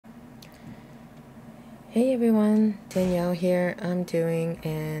Hey everyone, Danielle here. I'm doing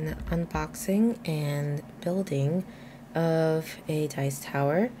an unboxing and building of a dice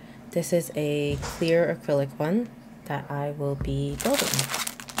tower. This is a clear acrylic one that I will be building.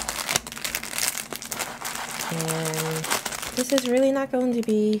 And this is really not going to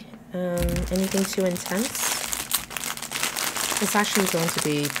be anything too intense. It's actually going to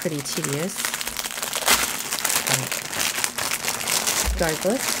be pretty tedious.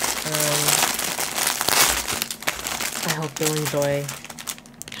 Regardless, I hope you'll enjoy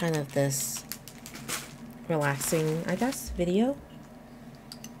kind of this relaxing, I guess, video.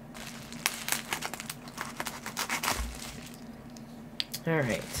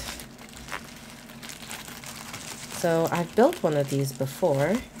 Alright. So I've built one of these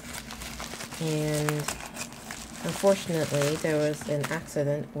before, and unfortunately there was an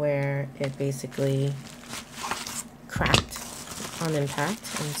accident where it basically cracked on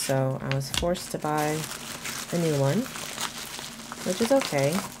impact, and so I was forced to buy a new one, which is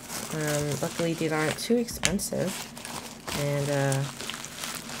okay. Luckily these aren't too expensive, and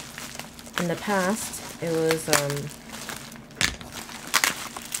in the past it was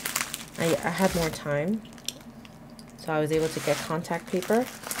I had more time, so I was able to get contact paper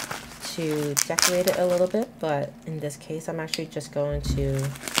to decorate it a little bit, but in this case I'm actually just going to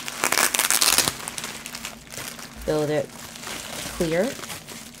build it clear.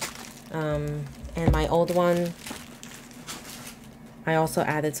 And my old one, I also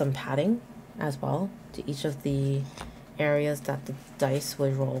added some padding as well to each of the areas that the dice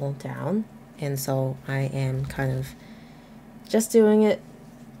would roll down. And so I am kind of just doing it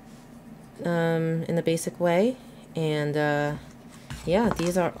in the basic way. And yeah,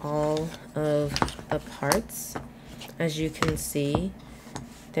 these are all of the parts. As you can see,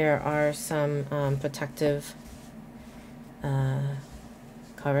 there are some protective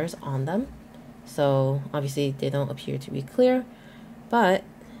covers on them, so obviously they don't appear to be clear, but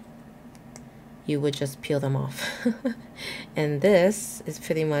you would just peel them off. And this is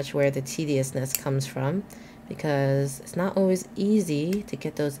pretty much where the tediousness comes from, because it's not always easy to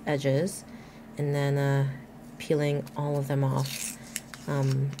get those edges, and then peeling all of them off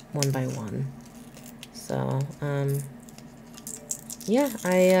one by one. So yeah,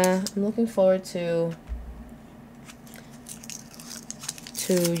 I'm looking forward to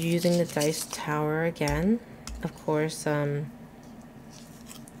using the dice tower again. Of course, I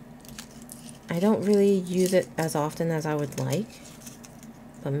don't really use it as often as I would like,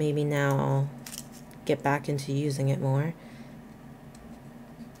 but maybe now I'll get back into using it more.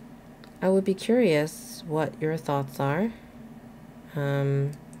 I would be curious what your thoughts are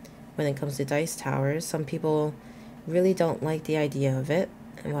when it comes to dice towers. Some people really don't like the idea of it,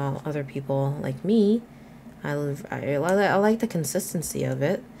 while other people, like me, I like the consistency of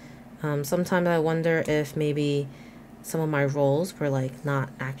it. Sometimes I wonder if maybe some of my rolls were like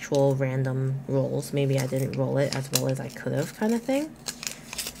not actual random rolls. Maybe I didn't roll it as well as I could have, kind of thing.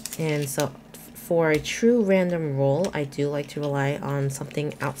 And so for a true random roll, I do like to rely on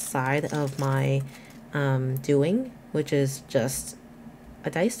something outside of my doing, which is just a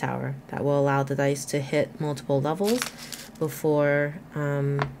dice tower that will allow the dice to hit multiple levels before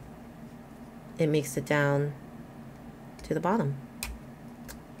it makes it down to the bottom.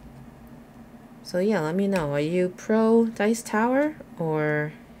 So yeah, let me know. Are you pro dice tower,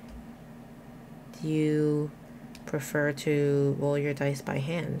 or do you prefer to roll your dice by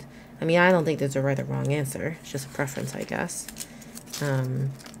hand? I mean, I don't think there's a right or wrong answer. It's just a preference, I guess.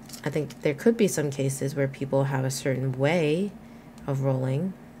 I think there could be some cases where people have a certain way of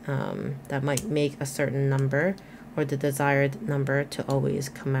rolling that might make a certain number or the desired number to always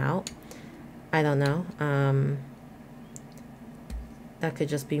come out. I don't know. That could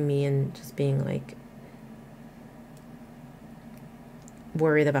just be me and just being like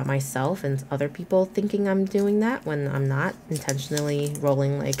worried about myself and other people thinking I'm doing that when I'm not intentionally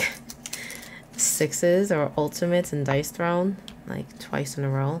rolling like sixes or ultimates and dice thrown like twice in a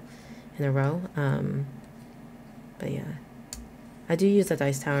row. But yeah, I do use the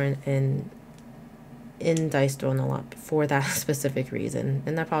dice tower in dice throne a lot for that specific reason,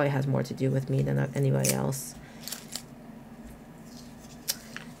 and that probably has more to do with me than anybody else.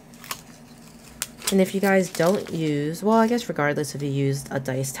 And if you guys don't use, well, I guess regardless if you used a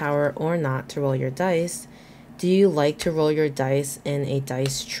dice tower or not to roll your dice, do you like to roll your dice in a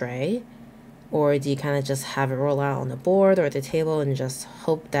dice tray? Or do you kind of just have it roll out on the board or the table and just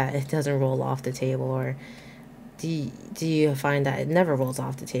hope that it doesn't roll off the table? Or do you find that it never rolls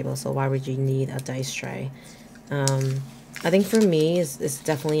off the table, so why would you need a dice tray? I think for me, it's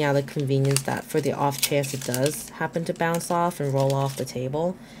definitely out of convenience that for the off chance it does happen to bounce off and roll off the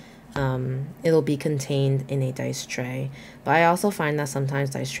table, it'll be contained in a dice tray. But I also find that sometimes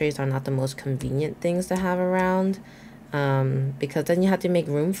dice trays are not the most convenient things to have around, because then you have to make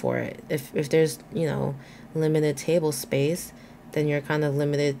room for it. If there's, you know, limited table space, then you're kind of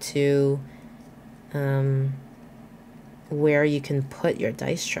limited to where you can put your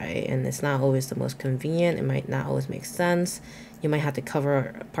dice tray, and it's not always the most convenient. It might not always make sense. You might have to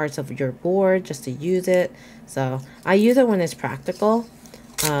cover parts of your board just to use it. So I use it when it's practical.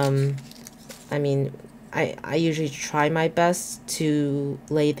 I mean, I usually try my best to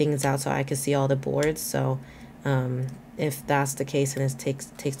lay things out so I can see all the boards. So if that's the case and it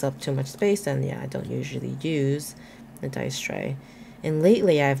takes up too much space, then yeah, I don't usually use the dice tray. And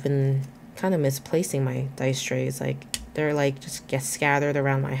lately I've been kind of misplacing my dice trays. Like, they're like just get scattered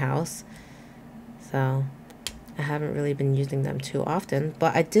around my house. So I haven't really been using them too often.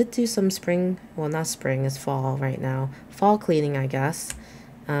 But I did do some spring, well, not spring, it's fall right now. Fall cleaning, I guess.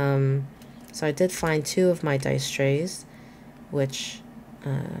 So I did find 2 of my dice trays, which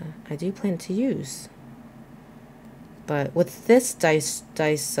I do plan to use. But with this dice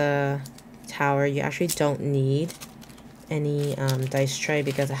tower, you actually don't need any dice tray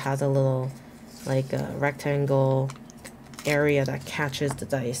because it has a little like a rectangle area that catches the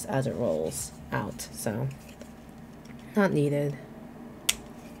dice as it rolls out. So not needed.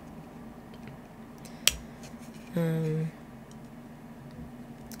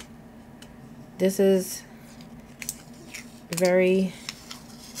 This is very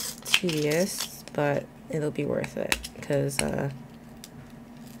tedious, but it'll be worth it because I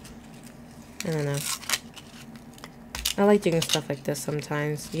don't know. I like doing stuff like this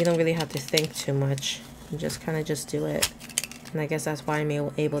sometimes. You don't really have to think too much. You just kind of just do it. And I guess that's why I'm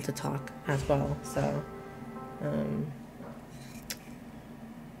able to talk as well. So,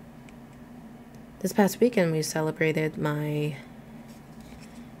 this past weekend we celebrated my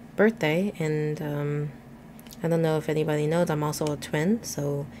birthday, and I don't know if anybody knows, I'm also a twin,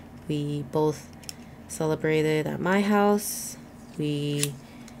 so we both celebrated at my house. We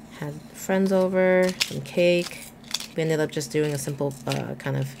had friends over, some cake. We ended up just doing a simple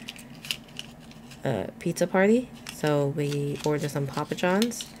kind of pizza party. So we ordered some Papa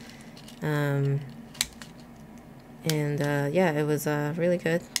John's, and yeah, it was really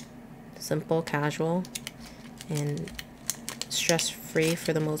good, simple, casual, and stress-free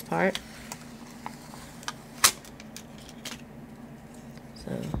for the most part.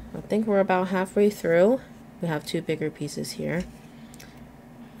 So I think we're about halfway through. We have 2 bigger pieces here.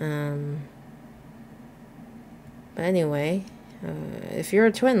 But anyway, if you're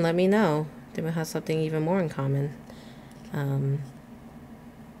a twin, let me know. Then we'll have something even more in common.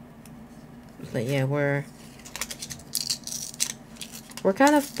 But yeah, we're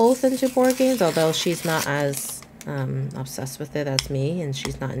kind of both into board games, although she's not as obsessed with it as me, and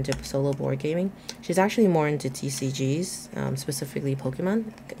she's not into solo board gaming. She's actually more into TCGs, specifically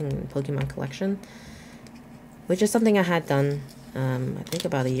Pokemon and Pokemon collection, which is something I had done, I think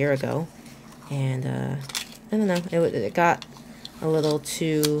about a year ago, and I don't know, it got a little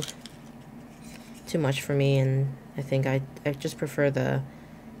too much for me, and I think I just prefer the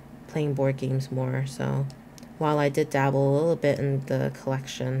playing board games more. So while I did dabble a little bit in the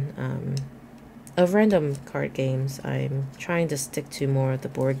collection of random card games, I'm trying to stick to more of the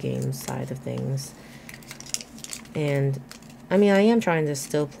board game side of things. And I mean, I am trying to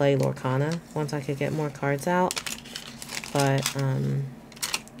still play Lorcana once I could get more cards out, but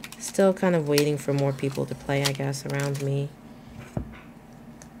still kind of waiting for more people to play, I guess, around me.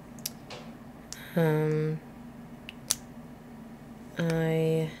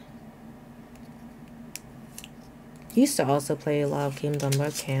 I used to also play a lot of games on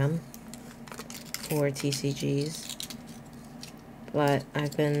webcam or TCGs, but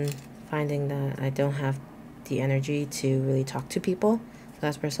I've been finding that I don't have the energy to really talk to people. So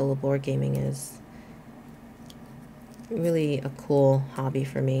that's where solo board gaming is really a cool hobby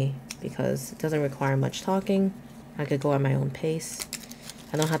for me, because it doesn't require much talking. I could go at my own pace.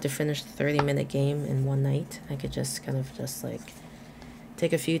 I don't have to finish the 30-minute game in one night. I could just kind of just like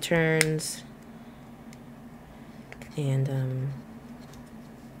take a few turns and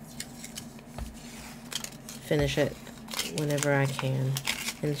finish it whenever I can.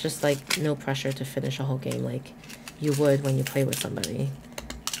 And it's just like no pressure to finish a whole game like you would when you play with somebody.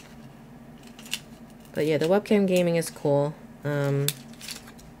 But yeah, the webcam gaming is cool.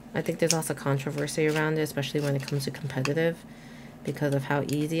 I think there's also controversy around it, especially when it comes to competitive, because of how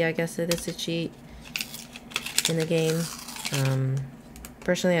easy I guess it is to cheat in the game.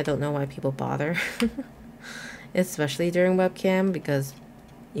 Personally, I don't know why people bother, especially during webcam, because,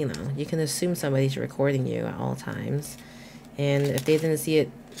 you know, you can assume somebody's recording you at all times. And if they didn't see it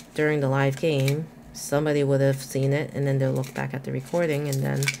during the live game, somebody would have seen it, and then they'll look back at the recording, and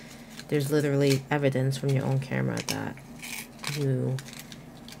then there's literally evidence from your own camera that you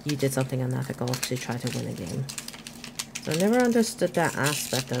did something unethical to try to win a game. So I never understood that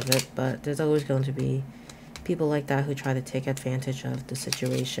aspect of it, but there's always going to be people like that who try to take advantage of the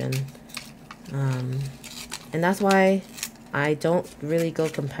situation. And that's why I don't really go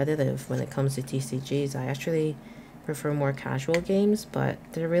competitive when it comes to TCGs. I actually prefer more casual games, but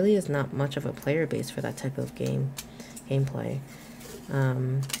there really is not much of a player base for that type of gameplay.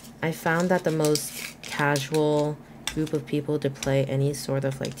 I found that the most casual group of people to play any sort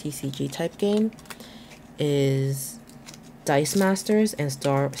of like TCG type game is Dice Masters and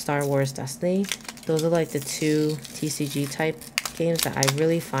Star Wars Destiny. Those are like the two TCG type games that I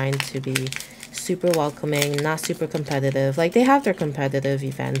really find to be super welcoming, not super competitive. Like, they have their competitive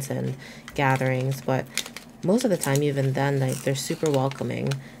events and gatherings, but most of the time, even then, like, they're super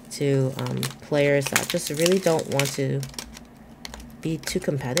welcoming to players that just really don't want to be too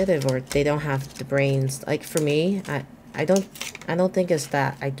competitive, or they don't have the brains. Like, for me, I don't think it's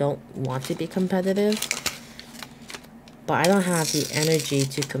that I don't want to be competitive, but I don't have the energy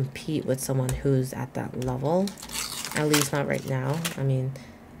to compete with someone who's at that level, at least not right now. I mean,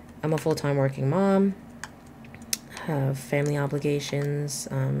 I'm a full-time working mom, have family obligations,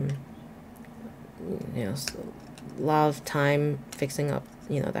 you know, a lot of time fixing up,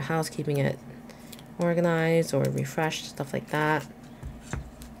 you know, the house, keeping it organized or refreshed, stuff like that.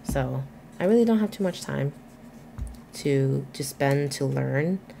 So I really don't have too much time to spend to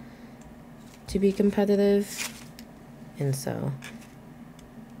learn to be competitive. And so,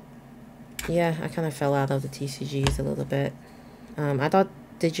 yeah, I kind of fell out of the TCGs a little bit. I thought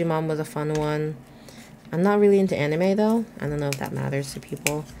Digimon was a fun one. I'm not really into anime though. I don't know if that matters to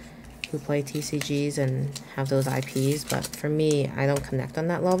people who play TCGs and have those IPs, but for me, I don't connect on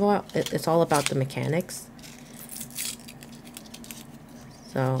that level. It's all about the mechanics.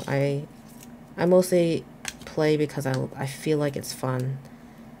 So I mostly play because I feel like it's fun.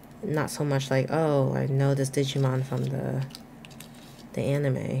 Not so much like, oh, I know this Digimon from the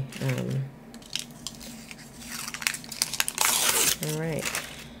anime. Alright.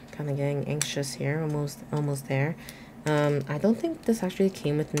 Kind of getting anxious here. Almost there. I don't think this actually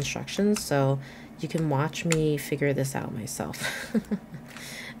came with instructions, so you can watch me figure this out myself.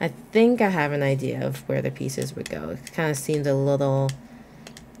 I think I have an idea of where the pieces would go. It kind of seems a little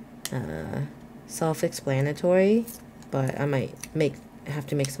self-explanatory, but I might have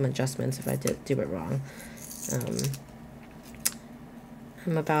to make some adjustments if I do it wrong.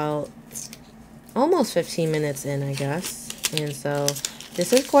 I'm about almost 15 minutes in, I guess, and so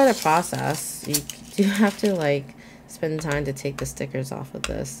this is quite a process. You do have to like spend time to take the stickers off of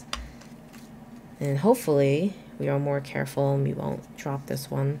this, and hopefully we are more careful and we won't drop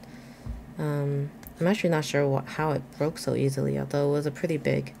this one. I'm actually not sure how it broke so easily, although it was a pretty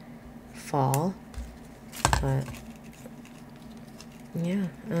big fall, but yeah.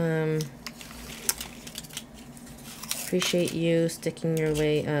 Appreciate you sticking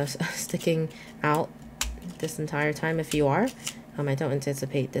out this entire time if you are. I don't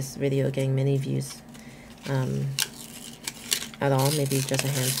anticipate this video getting many views at all, maybe just a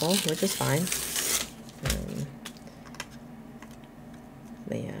handful, which is fine.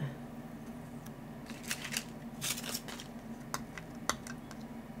 But yeah.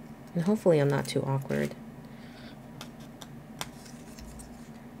 And hopefully I'm not too awkward.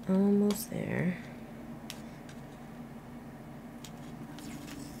 Almost there.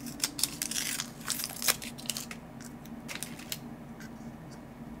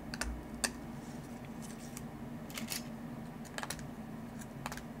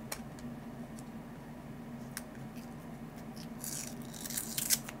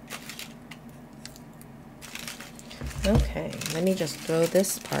 Okay, let me just throw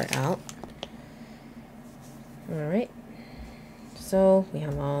this part out. Alright, so we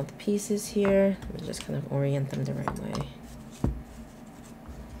have all the pieces here. Let me just kind of orient them the right way.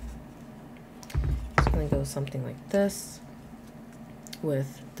 It's going to go something like this,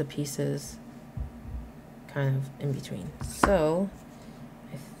 with the pieces kind of in between. So,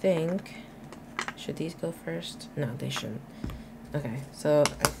 I think, should these go first? No, they shouldn't. Okay, so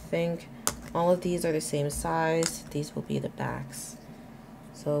I think all of these are the same size. These will be the backs.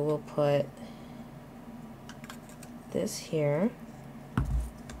 So we'll put this here.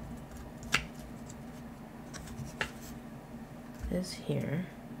 This here.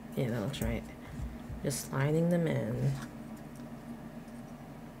 Yeah, that looks right. Just sliding them in.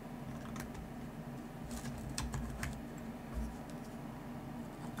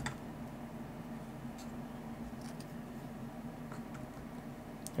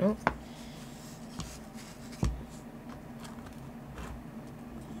 Oh.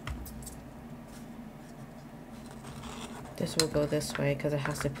 This will go this way because it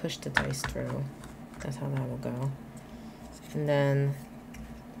has to push the dice through. That's how that will go. And then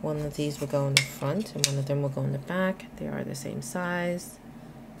one of these will go in the front and one of them will go in the back. They are the same size.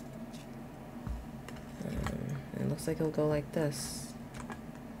 It looks like it'll go like this.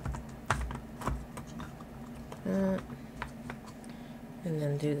 And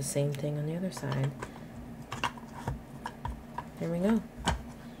then do the same thing on the other side. There we go.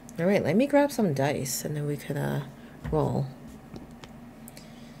 Alright, let me grab some dice and then we could roll.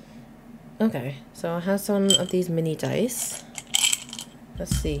 Okay, so I have some of these mini dice.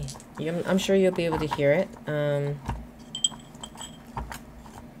 Let's see. I'm sure you'll be able to hear it. There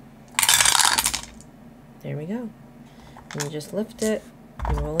we go. And you just lift it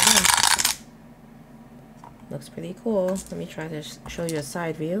and roll it in. Looks pretty cool. Let me try to show you a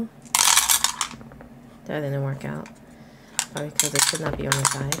side view. That didn't work out. Probably because it should not be on the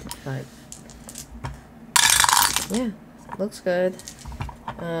side, but yeah, looks good.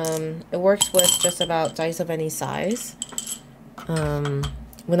 It works with just about dice of any size.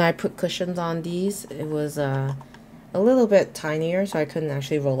 When I put cushions on these, it was a little bit tinier, so I couldn't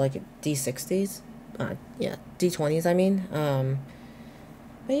actually roll like D60s. Yeah, D20s, I mean.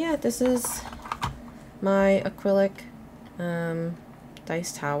 But yeah, this is my acrylic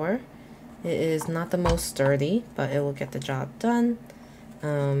dice tower. It is not the most sturdy, but it will get the job done.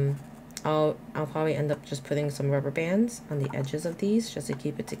 I'll probably end up just putting some rubber bands on the edges of these just to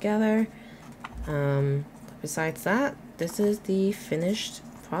keep it together. Besides that, this is the finished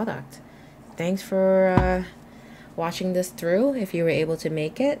product. Thanks for watching this through if you were able to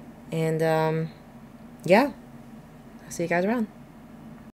make it. And yeah, I'll see you guys around.